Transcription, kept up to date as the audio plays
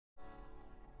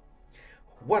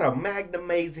What a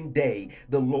magnamazing day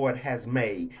the Lord has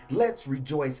made. Let's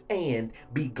rejoice and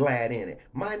be glad in it.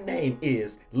 My name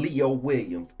is Leo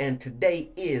Williams, and today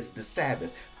is the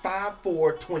Sabbath,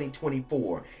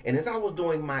 5/4/2024. And as I was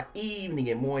doing my evening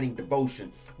and morning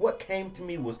devotion, what came to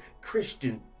me was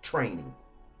Christian training.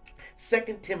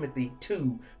 2 Timothy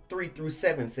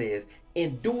 2:3-7 says,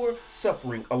 "Endure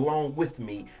suffering along with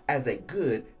me as a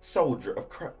good soldier of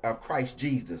Christ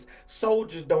Jesus."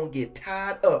 Soldiers don't get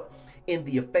tied up in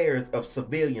the affairs of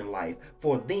civilian life,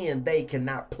 for then they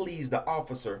cannot please the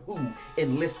officer who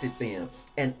enlisted them.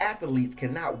 And athletes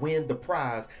cannot win the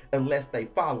prize unless they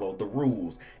follow the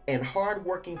rules. And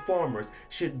hardworking farmers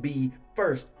should be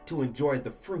first to enjoy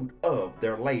the fruit of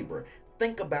their labor.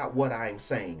 Think about what I'm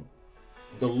saying.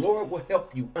 The Lord will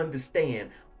help you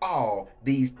understand all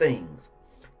these things.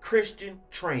 Christian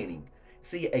training.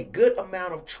 See, a good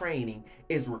amount of training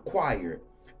is required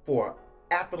for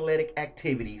athletic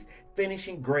activities,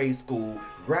 finishing grade school,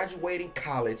 graduating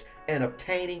college, and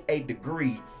obtaining a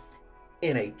degree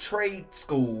in a trade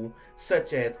school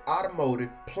such as automotive,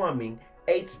 plumbing,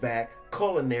 HVAC,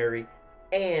 culinary,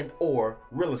 and or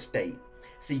real estate.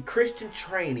 See, Christian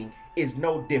training is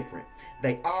no different.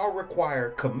 They all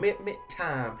require commitment,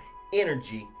 time,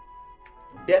 energy,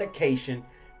 dedication,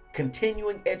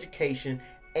 continuing education,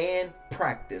 and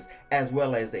practice, as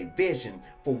well as a vision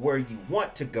for where you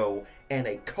want to go and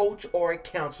a coach or a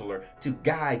counselor to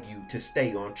guide you to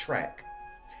stay on track.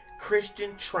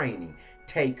 Christian training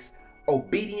takes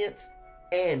obedience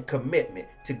and commitment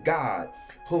to God,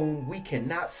 whom we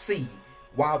cannot see,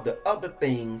 while the other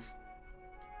things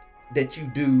that you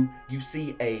do, you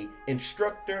see a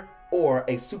instructor or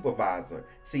a supervisor.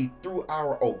 See, through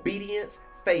our obedience,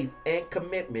 faith, and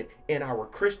commitment in our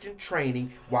Christian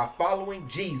training while following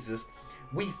Jesus,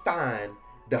 we find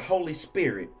the Holy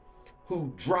Spirit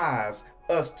who drives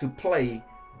us to play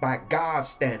by God's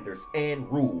standards and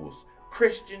rules.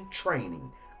 Christian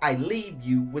training. I leave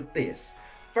you with this.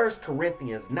 1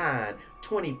 Corinthians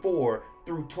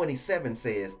 9:24-27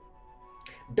 says,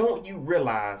 "Don't you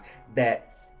realize that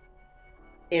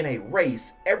in a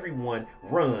race, everyone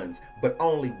runs, but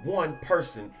only one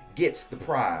person gets the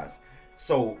prize?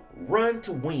 So run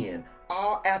to win.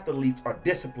 All athletes are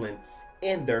disciplined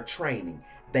in their training.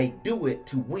 They do it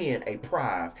to win a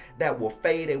prize that will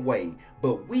fade away,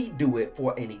 but we do it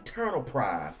for an eternal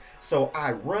prize. So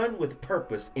I run with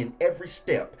purpose in every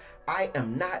step. I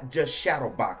am not just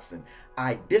shadowboxing.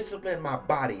 I discipline my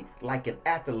body like an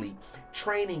athlete,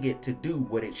 training it to do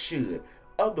what it should.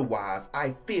 Otherwise,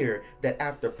 I fear that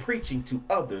after preaching to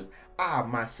others, I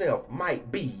myself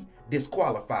might be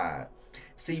disqualified."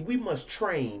 See, we must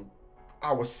train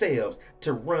ourselves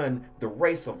to run the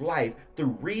race of life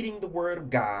through reading the Word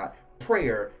of God,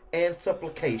 prayer and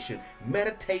supplication,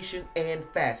 meditation and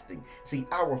fasting. See,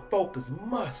 our focus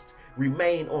must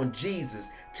remain on Jesus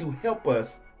to help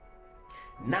us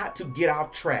not to get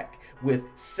off track with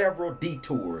several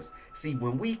detours. See,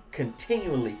 when we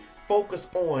continually focus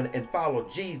on and follow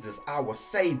Jesus, our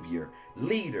Savior,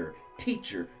 leader,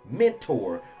 teacher,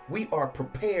 mentor, we are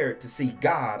prepared to see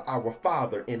God, our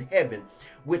Father in heaven,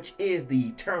 which is the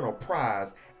eternal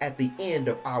prize at the end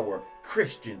of our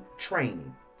Christian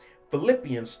training.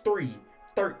 Philippians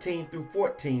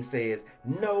 3:13-14 says,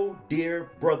 "No, dear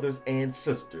brothers and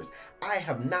sisters, I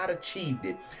have not achieved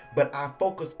it, but I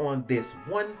focus on this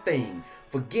one thing,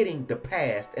 forgetting the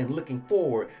past and looking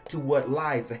forward to what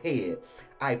lies ahead.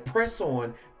 I press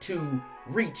on to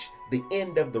reach the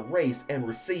end of the race and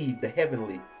receive the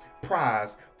heavenly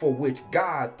prize for which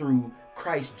God through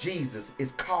Christ Jesus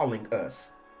is calling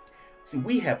us." See,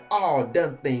 we have all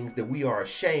done things that we are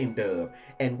ashamed of,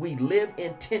 and we live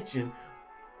in tension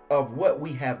of what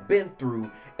we have been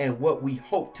through and what we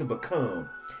hope to become.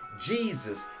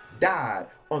 Jesus died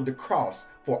on the cross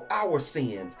for our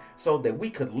sins so that we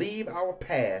could leave our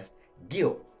past,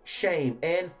 guilt, shame,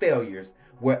 and failures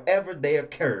wherever they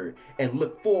occurred and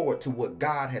look forward to what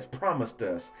God has promised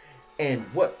us and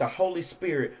what the Holy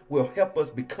Spirit will help us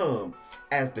become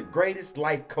as the greatest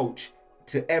life coach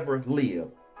to ever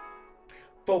live.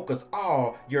 Focus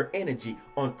all your energy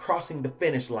on crossing the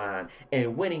finish line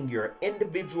and winning your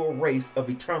individual race of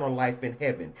eternal life in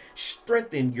heaven.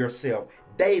 Strengthen yourself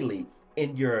daily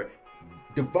in your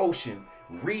devotion,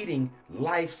 reading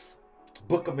life's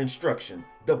book of instruction,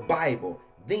 the Bible,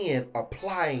 then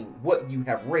applying what you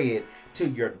have read to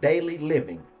your daily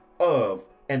living of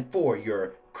and for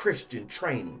your Christian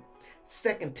training.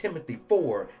 2 Timothy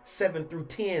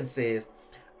 4:7-10 says,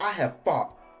 "I have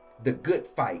fought the good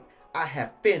fight. I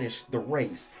have finished the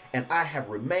race, and I have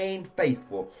remained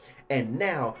faithful, and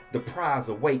now the prize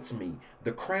awaits me,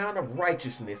 the crown of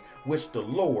righteousness which the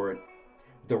Lord,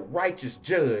 the righteous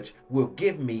judge will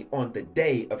give me on the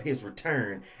day of his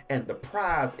return, and the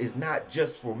prize is not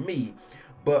just for me,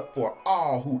 but for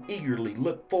all who eagerly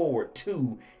look forward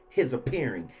to his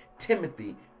appearing.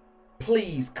 Timothy,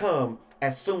 please come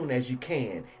as soon as you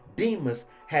can. Demas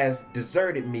has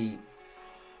deserted me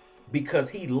because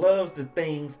he loves the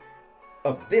things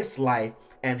of this life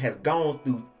and has gone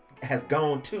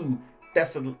to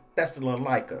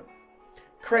Thessalonica.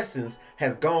 Crescens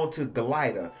has gone to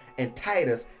Galata, and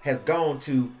Titus has gone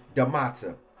to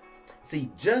Dalmatia.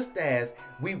 See, just as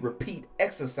we repeat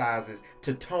exercises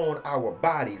to tone our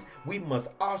bodies, we must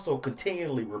also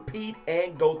continually repeat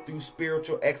and go through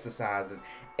spiritual exercises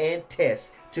and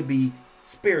tests to be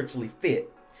spiritually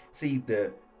fit. See,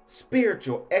 the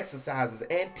spiritual exercises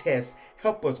and tests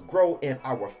help us grow in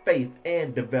our faith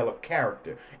and develop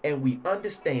character. And we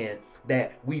understand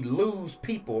that we lose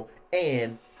people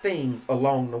and things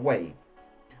along the way.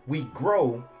 We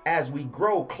grow as we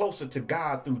grow closer to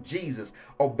God through Jesus,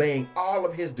 obeying all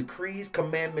of his decrees,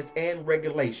 commandments, and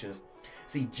regulations.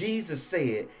 See, Jesus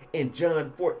said in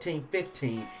John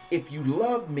 14:15, if you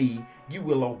love me, you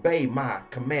will obey my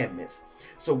commandments.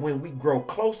 So when we grow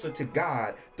closer to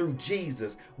God through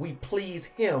Jesus, we please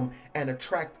him and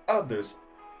attract others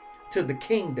to the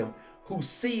kingdom who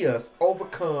see us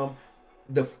overcome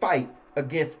the fight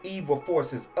against evil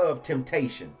forces of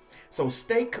temptation. So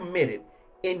stay committed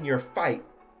in your fight,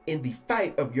 in the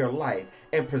fight of your life,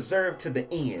 and preserve to the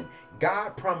end.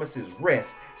 God promises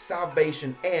rest,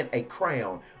 salvation, and a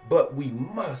crown, but we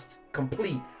must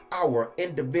complete our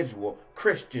individual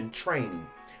Christian training.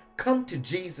 Come to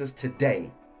Jesus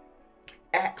today.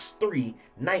 Acts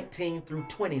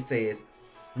 3:19-20 says,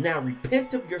 now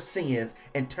repent of your sins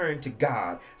and turn to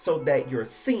God so that your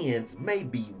sins may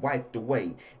be wiped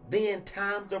away. Then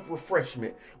times of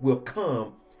refreshment will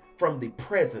come from the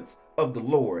presence of the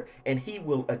Lord, and he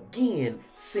will again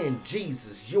send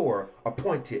Jesus, your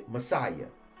appointed Messiah.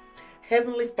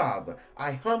 Heavenly Father,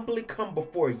 I humbly come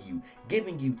before you,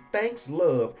 giving you thanks,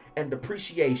 love, and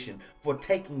appreciation for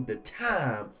taking the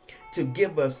time to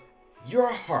give us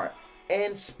your heart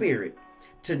and spirit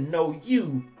to know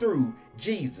you through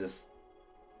Jesus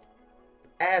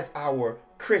as our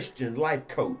Christian life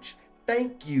coach.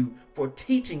 Thank you for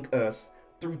teaching us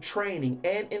through training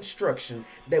and instruction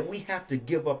that we have to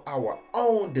give up our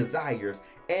own desires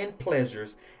and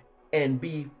pleasures and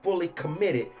be fully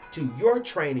committed to your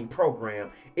training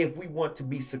program if we want to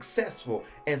be successful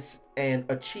and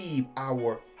achieve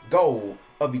our goal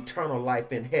of eternal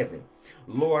life in heaven.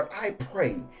 Lord, I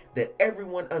pray that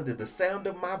everyone under the sound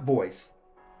of my voice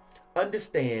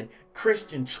understand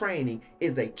Christian training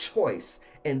is a choice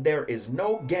and there is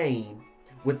no gain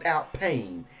without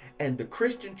pain. And the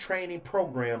Christian training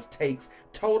programs takes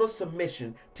total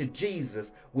submission to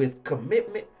Jesus with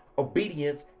commitment,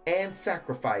 obedience, and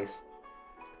sacrifice,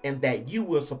 and that you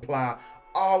will supply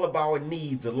all of our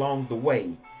needs along the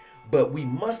way. But we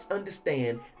must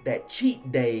understand that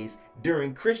cheat days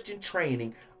during Christian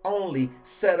training only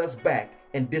set us back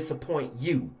and disappoint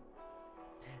you.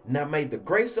 Now may the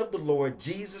grace of the Lord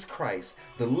Jesus Christ,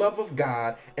 the love of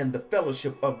God, and the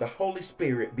fellowship of the Holy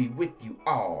Spirit be with you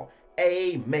all.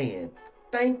 Amen.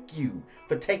 Thank you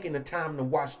for taking the time to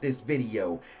watch this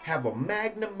video. Have a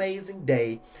amazing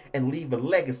day and leave a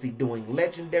legacy doing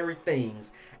legendary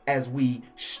things as we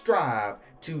strive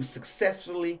to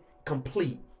successfully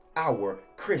complete our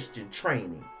Christian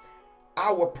training.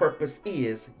 Our purpose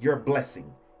is your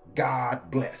blessing. God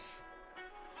bless.